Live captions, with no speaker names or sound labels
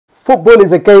Football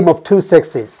is a game of two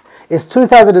sexes. It's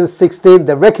 2016,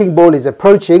 the wrecking ball is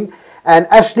approaching, and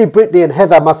Ashley, Britney and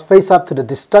Heather must face up to the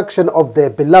destruction of their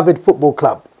beloved football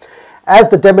club. As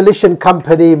the demolition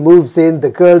company moves in, the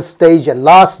girls stage a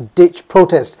last-ditch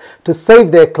protest to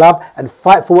save their club and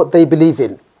fight for what they believe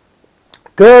in.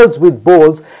 Girls with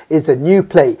Balls is a new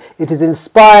play. It is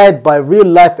inspired by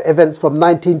real-life events from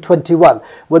 1921,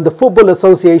 when the Football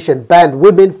Association banned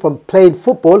women from playing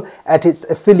football at its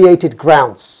affiliated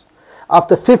grounds.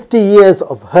 After 50 years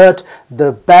of hurt,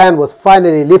 the ban was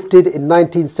finally lifted in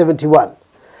 1971.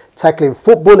 Tackling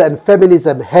football and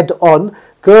feminism head-on,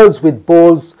 Girls with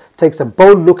Balls takes a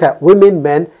bold look at women,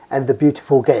 men and the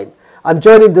beautiful game. I'm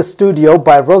joined in the studio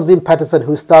by Roslyn Paterson,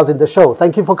 who stars in the show.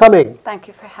 Thank you for coming. Thank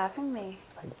you for having me.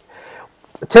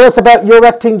 Tell us about your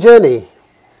acting journey.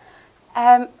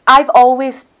 I've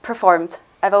always performed.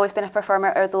 I've always been a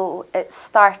performer, although it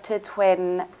started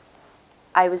when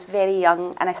I was very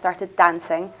young and I started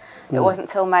dancing. It wasn't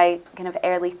until my kind of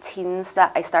early teens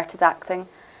that I started acting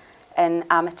in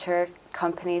amateur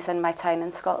companies in my town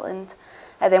in Scotland.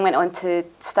 I then went on to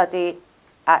study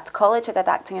at college. I did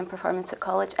acting and performance at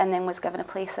college, and then was given a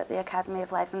place at the Academy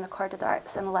of Live and Recorded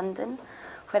Arts in London,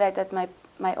 where I did my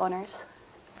honours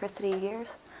for 3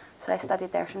 years. So I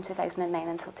studied there from 2009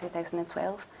 until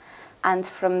 2012. And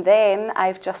from then,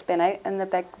 I've just been out in the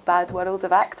big bad world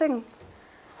of acting.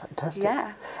 Fantastic.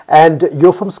 Yeah. And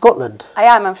you're from Scotland? I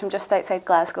am. I'm from just outside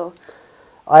Glasgow.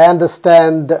 I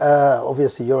understand,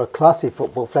 obviously, you're a classy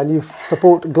football fan. You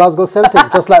support Glasgow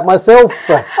Celtic, just like myself.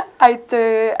 I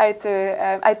do.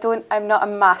 I'm not a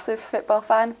massive football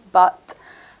fan, but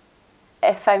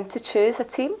if I'm to choose a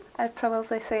team, I'd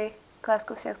probably say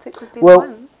Glasgow Celtic would be the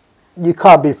one. You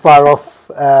can't be far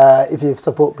off if you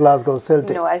support Glasgow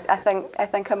Celtic. No, I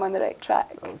think I'm on the right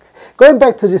track. Okay. Going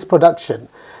back to this production,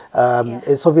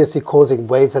 it's obviously causing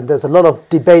waves, and there's a lot of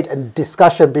debate and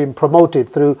discussion being promoted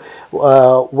through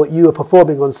what you are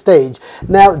performing on stage.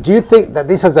 Now, do you think that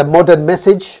this has a modern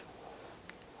message?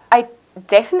 I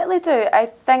definitely do. I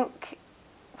think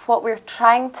what we're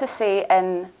trying to say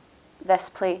in this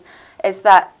play is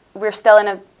that we're still in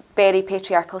a very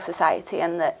patriarchal society,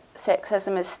 and that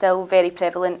sexism is still very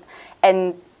prevalent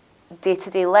in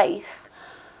day-to-day life.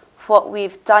 What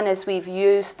we've done is we've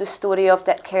used the story of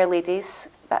Dick Care ladies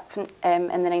back from,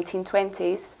 in the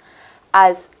 1920s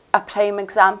as a prime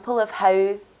example of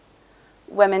how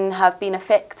women have been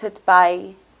affected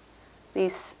by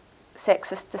these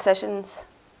sexist decisions.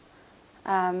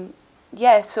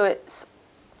 Yeah, so it's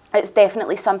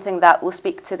definitely something that will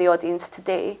speak to the audience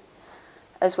today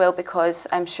as well, because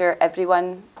I'm sure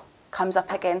everyone comes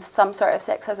up against some sort of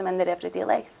sexism in their everyday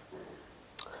life.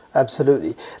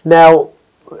 Absolutely. Now,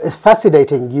 it's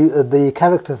fascinating, the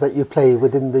characters that you play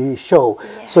within the show.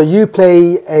 Yeah. So you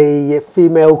play a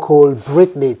female called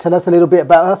Britney. Tell us a little bit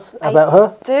about her. I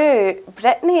do.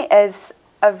 Britney is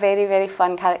a very, very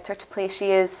fun character to play.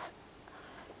 She is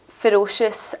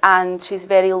ferocious and she's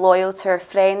very loyal to her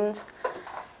friends.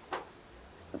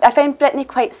 I find Britney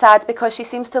quite sad because she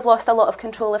seems to have lost a lot of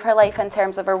control of her life in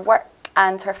terms of her work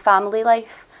and her family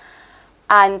life.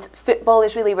 And football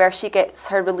is really where she gets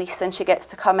her release and she gets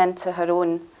to come into her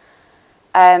own.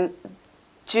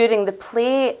 During the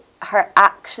play, her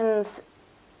actions,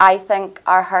 I think,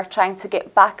 are her trying to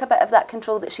get back a bit of that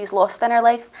control that she's lost in her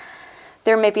life.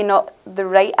 They're maybe not the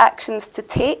right actions to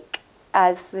take,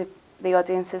 as the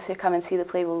audiences who come and see the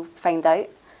play will find out.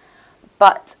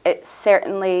 But it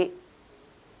certainly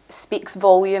speaks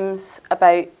volumes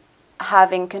about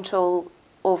having control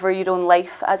over your own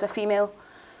life as a female.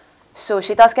 So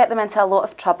she does get them into a lot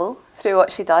of trouble through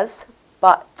what she does,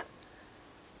 but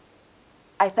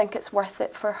I think it's worth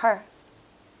it for her.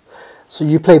 So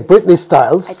you play Britney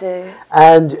Stiles. I do.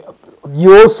 And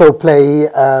you also play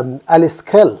Alice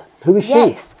Kell. Who is she?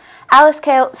 Yes, Alice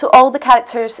Kell. So all the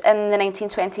characters in the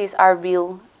 1920s are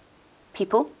real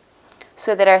people.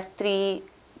 So there are 3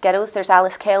 girls. There's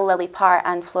Alice Kell, Lily Parr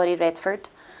and Florrie Redford,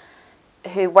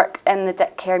 who worked in the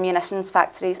Dick Care munitions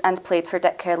factories and played for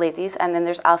Dick Care ladies. And then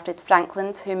there's Alfred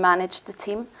Frankland, who managed the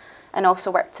team and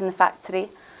also worked in the factory.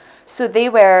 So they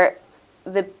were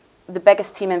the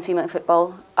biggest team in female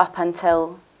football up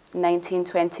until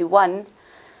 1921.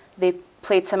 They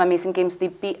played some amazing games. They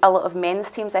beat a lot of men's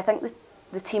teams. I think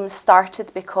the team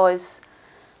started because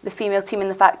the female team in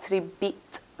the factory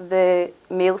beat the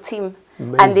male team.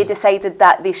 Amazing. And they decided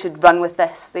that they should run with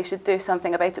this. They should do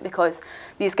something about it because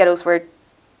these girls were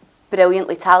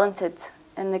brilliantly talented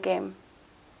in the game.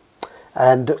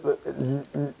 And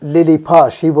Lily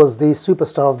Parr, she was the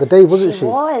superstar of the day, wasn't she? She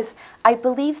was. I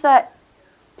believe that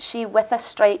she, with a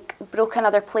strike, broke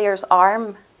another player's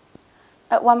arm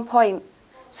at one point.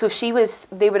 So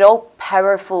they were all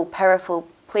powerful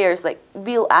players, like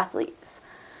real athletes.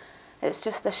 It's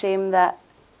just a shame that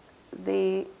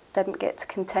they didn't get to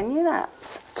continue that.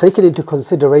 Taking into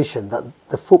consideration that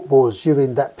the footballs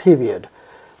during that period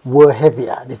were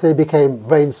heavier, and if they became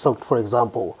rain-soaked, for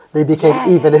example, they became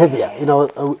even heavier. You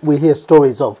know, we hear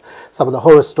stories of some of the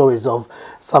horror stories of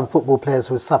some football players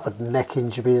who suffered neck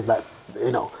injuries, like,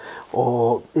 you know,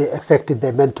 or it affected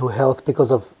their mental health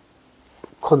because of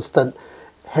constant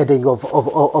heading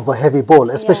of a heavy ball,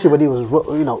 especially when it was,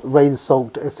 you know,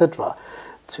 rain-soaked, etc.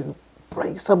 To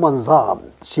break someone's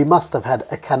arm, she must have had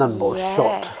a cannonball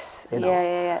shot. You know.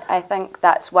 Yeah. I think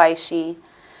that's why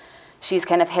she's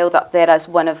kind of held up there as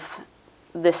one of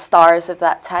the stars of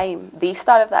that time. The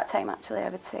star of that time, actually, I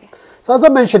would say. So as I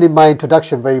mentioned in my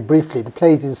introduction very briefly, the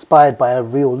play is inspired by a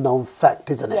real known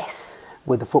fact, isn't it? Yes.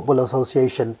 With the Football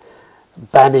Association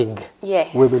banning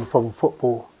women from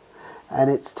football. And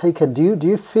it's taken, do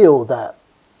you feel that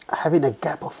having a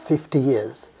gap of 50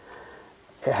 years,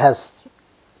 it has,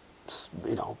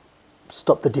 you know,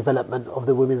 stopped the development of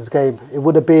the women's game? It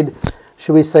would have been,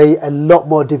 should we say, a lot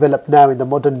more developed now in the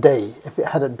modern day if it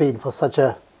hadn't been for such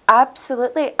a...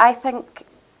 Absolutely. I think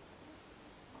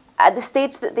at the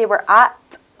stage that they were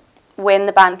at when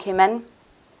the ban came in,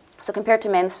 so compared to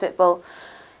men's football,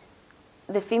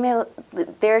 the females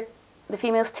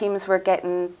teams were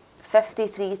getting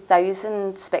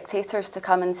 53,000 spectators to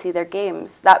come and see their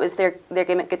games. That was their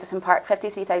game at Goodison Park.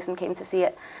 53,000 came to see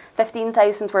it.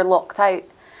 15,000 were locked out.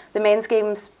 The men's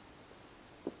games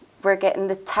were getting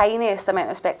the tiniest amount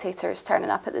of spectators turning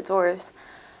up at the doors.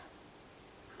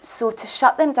 So to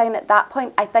shut them down at that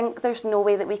point, I think there's no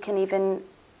way that we can even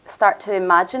start to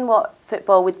imagine what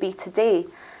football would be today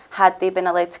had they been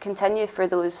allowed to continue for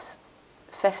those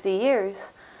 50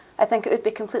 years. I think it would be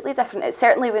completely different. It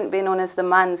certainly wouldn't be known as the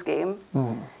man's game,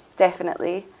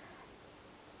 definitely.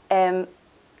 You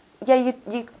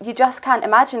just can't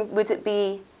imagine. Would it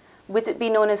be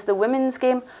known as the women's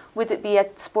game? Would it be a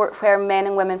sport where men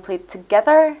and women played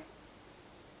together?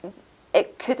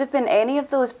 It could have been any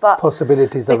of those, but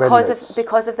possibilities are endless.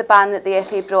 Because of the ban that the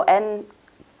FA brought in,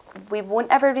 we won't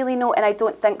ever really know, and I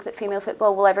don't think that female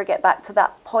football will ever get back to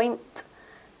that point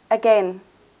again,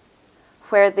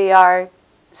 where they are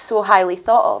so highly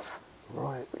thought of,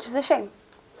 right? Which is a shame,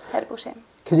 terrible shame.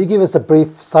 Can you give us a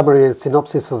brief summary and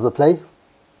synopsis of the play?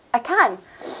 I can.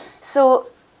 So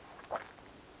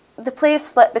the play is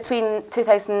split between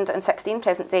 2016,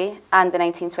 present day, and the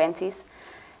 1920s.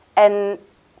 In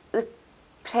the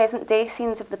present day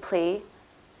scenes of the play,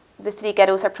 the three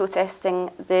girls are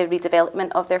protesting the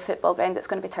redevelopment of their football ground that's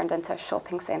going to be turned into a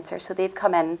shopping centre. So they've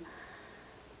come in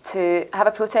to have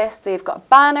a protest. They've got a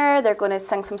banner, they're going to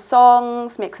sing some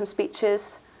songs, make some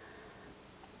speeches.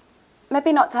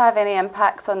 Maybe not to have any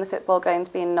impact on the football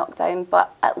ground being knocked down,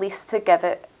 but at least to give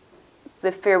it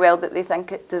the farewell that they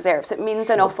think it deserves. It means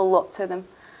an awful lot to them.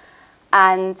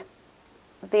 And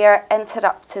they are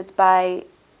interrupted by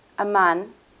a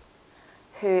man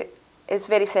who is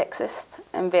very sexist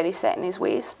and very set in his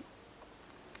ways.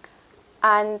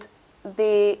 And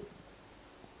they,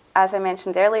 as I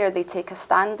mentioned earlier, they take a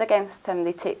stand against him.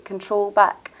 They take control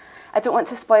back. I don't want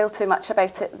to spoil too much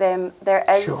about it. There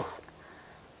is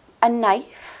a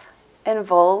knife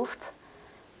involved.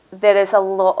 There is a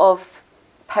lot of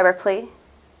power play,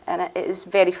 and it is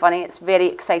very funny. It's very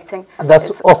exciting. And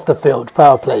that's off the field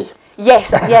power play.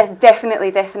 Yes, yes,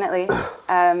 definitely.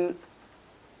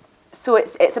 So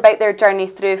it's about their journey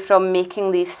through from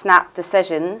making these snap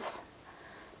decisions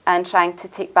and trying to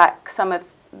take back some of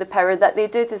the power that they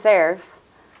do deserve.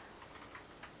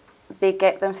 They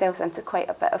get themselves into quite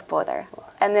a bit of bother.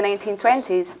 In the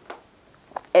 1920s,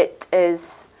 it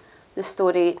is the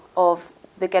story of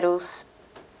the girls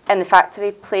in the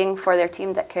factory playing for their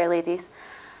team, Dick Care Ladies,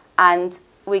 and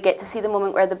we get to see the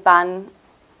moment where the ban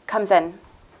comes in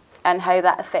and how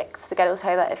that affects the girls,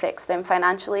 how that affects them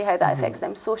financially, how that affects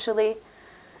them socially,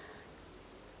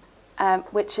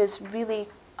 which is really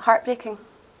heartbreaking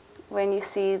when you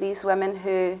see these women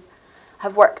who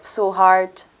have worked so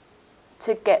hard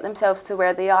to get themselves to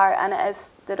where they are, and it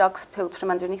is the rug's pulled from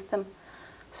underneath them.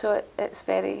 So it's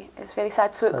very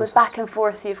sad. So it goes back and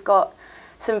forth. You've got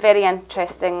some very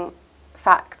interesting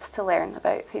facts to learn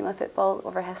about female football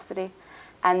over history,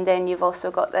 and then you've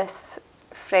also got this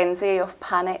frenzy of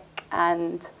panic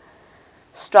and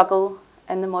struggle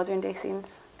in the modern day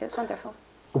scenes. It's wonderful.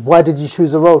 Why did you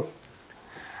choose the role?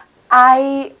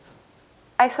 I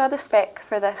saw the spec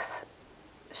for this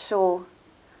show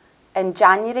in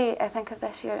January, I think, of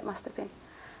this year. It must have been,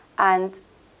 and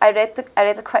I read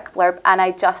a quick blurb, and I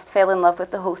just fell in love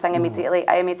with the whole thing immediately.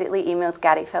 I immediately emailed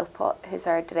Gary Philpott, who's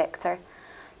our director,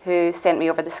 who sent me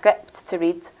over the script to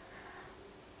read.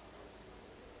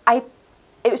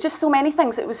 It was just so many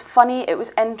things. It was funny, it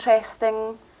was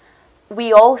interesting. When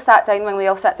we all sat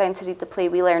down to read the play,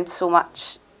 we learned so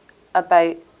much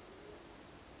about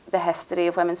the history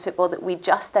of women's football that we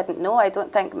just didn't know. I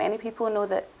don't think many people know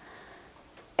that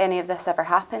any of this ever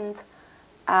happened.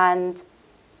 And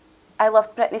I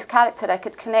loved Britney's character. I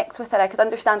could connect with her. I could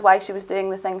understand why she was doing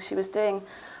the things she was doing.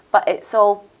 But it's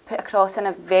all put across in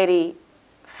a very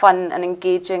fun and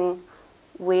engaging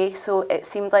way. So it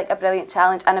seemed like a brilliant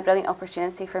challenge and a brilliant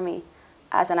opportunity for me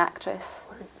as an actress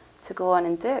to go on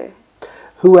and do.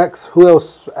 Who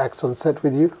else acts on set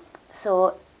with you?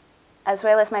 So, as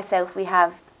well as myself, we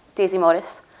have Daisy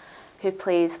Morris, who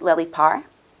plays Lily Parr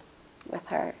with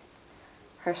her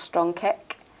strong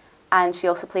kick, and she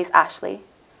also plays Ashley.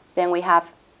 Then we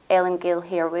have Ellen Gale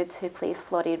Harewood, who plays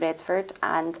Florrie Redford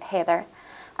and Heather,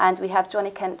 and we have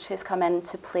Johnny Kinch, who's come in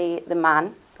to play the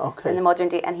man in the modern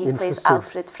day, and he plays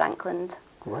Alfred Frankland.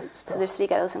 Great stuff. So there's 3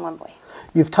 girls and 1 boy.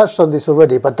 You've touched on this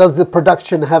already, but does the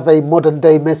production have a modern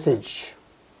day message?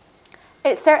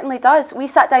 It certainly does. We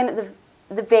sat down at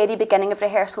the very beginning of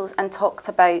rehearsals and talked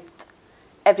about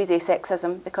everyday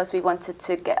sexism because we wanted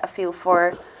to get a feel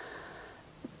for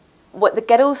what the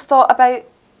girls thought about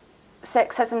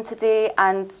sexism today,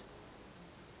 and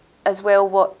as well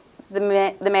what the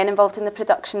men involved in the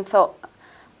production thought.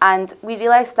 And we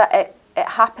realised that it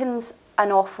happens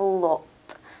an awful lot,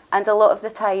 and a lot of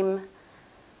the time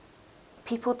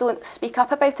people don't speak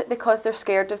up about it because they're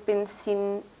scared of being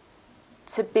seen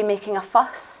to be making a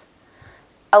fuss.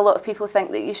 A lot of people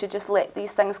think that you should just let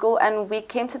these things go, and we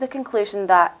came to the conclusion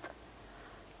that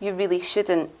you really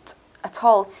shouldn't at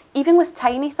all, even with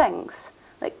tiny things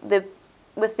like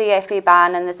with the FA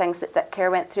ban and the things that Dick Kerr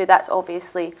went through. That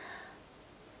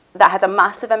had a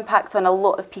massive impact on a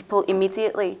lot of people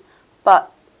immediately,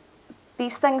 but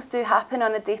these things do happen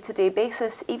on a day-to-day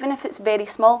basis, even if it's very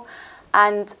small,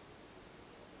 and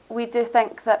we do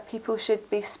think that people should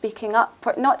be speaking up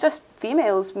for not just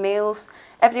females, males.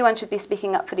 Everyone should be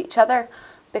speaking up for each other,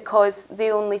 because the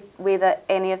only way that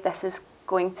any of this is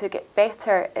going to get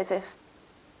better is if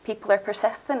people are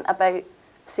persistent about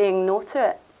saying no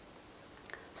to it.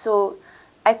 So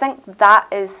I think that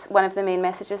is one of the main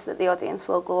messages that the audience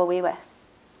will go away with,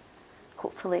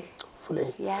 hopefully.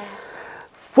 Hopefully. Yeah.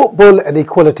 Football and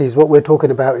equality is what we're talking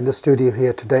about in the studio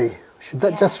here today. Should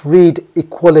that just read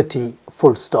equality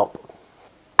full stop?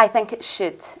 I think it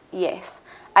should, yes.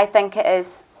 I think it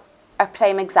is a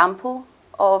prime example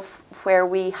of where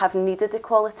we have needed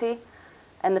equality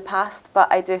in the past,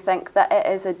 but I do think that it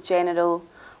is a general,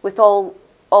 with all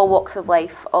walks of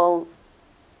life, all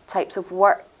types of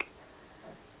work,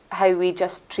 how we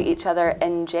just treat each other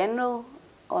in general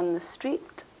on the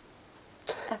street.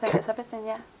 I think it's everything,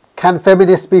 yeah. Can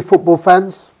feminists be football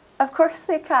fans? Of course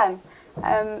they can.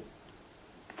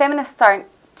 Feminists aren't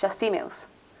just females.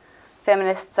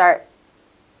 Feminists are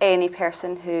any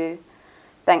person who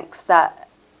thinks that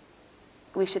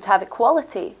we should have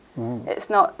equality. It's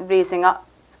not raising up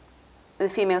the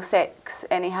female sex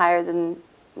any higher than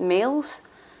males.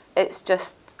 It's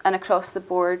just an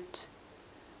across-the-board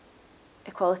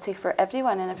equality for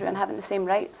everyone, and everyone having the same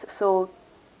rights. So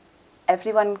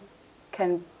everyone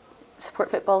can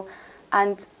support football,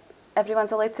 and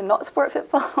everyone's allowed to not support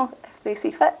football if they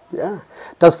see fit. Yeah.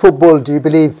 Does football, do you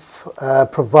believe,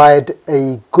 provide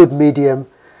a good medium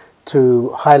to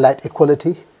highlight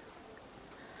equality?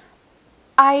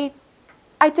 I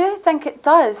do think it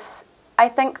does. I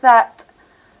think that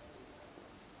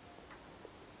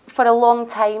for a long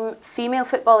time, female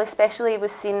football especially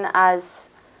was seen as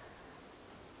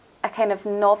a kind of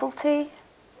novelty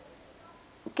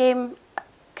game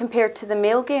compared to the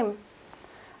male game.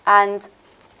 And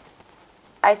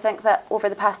I think that over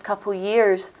the past couple of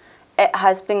years, it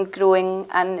has been growing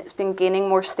and it's been gaining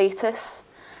more status.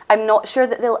 I'm not sure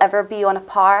that they'll ever be on a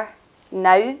par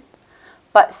now,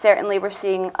 but certainly we're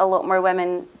seeing a lot more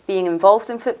women being involved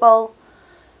in football,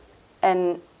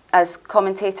 and as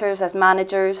commentators, as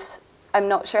managers. I'm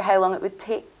not sure how long it would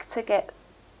take to get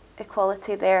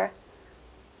equality there,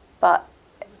 but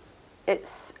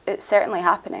it's certainly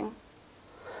happening.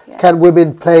 Yeah. Can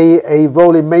women play a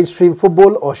role in mainstream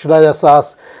football, or should I just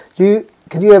ask you?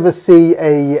 Can you ever see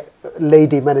a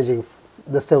lady managing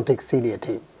the Celtic senior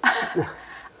team?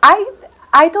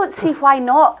 I don't see why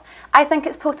not. I think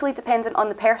it's totally dependent on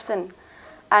the person,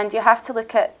 and you have to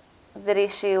look at the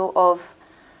ratio of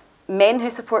men who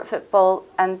support football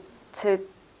and to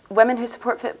women who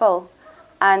support football,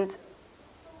 and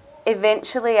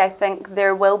eventually I think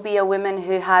there will be a woman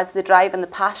who has the drive and the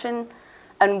passion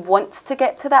and wants to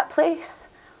get to that place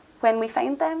when we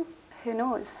find them. Who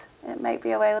knows? it might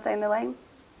be a while down the line.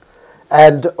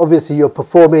 And obviously you're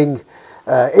performing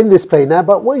in this play now,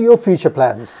 but what are your future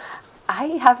plans? I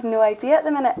have no idea at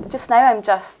the minute. Just now I'm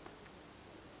just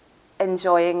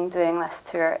enjoying doing this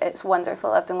tour. It's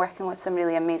wonderful. I've been working with some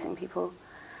really amazing people,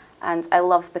 and I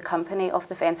love the company of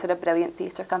the Fence. They're a brilliant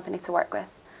theatre company to work with.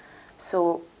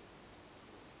 So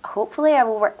hopefully I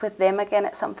will work with them again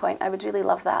at some point. I would really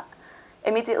love that.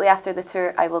 Immediately after the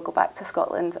tour, I will go back to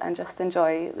Scotland and just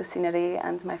enjoy the scenery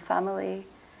and my family,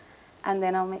 and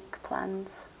then I'll make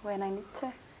plans when I need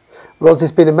to. Rose,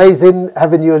 it's been amazing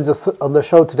having you on the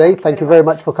show today. Thank you very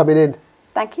much for coming in.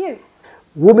 Thank you.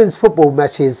 Women's football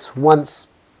matches once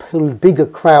pulled bigger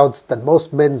crowds than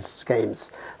most men's games,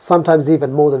 sometimes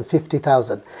even more than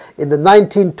 50,000. In the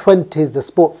 1920s, the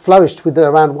sport flourished with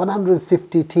around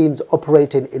 150 teams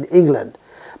operating in England.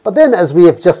 But then, as we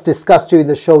have just discussed during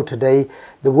the show today,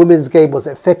 the women's game was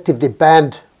effectively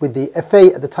banned, with the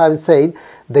FA at the time saying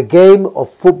the game of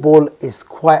football is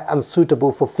quite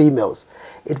unsuitable for females.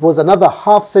 It was another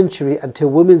half century until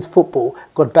women's football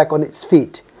got back on its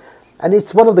feet. And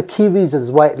it's one of the key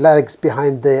reasons why it lags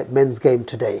behind the men's game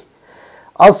today.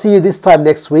 I'll see you this time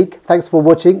next week. Thanks for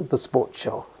watching The Sports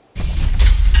Show.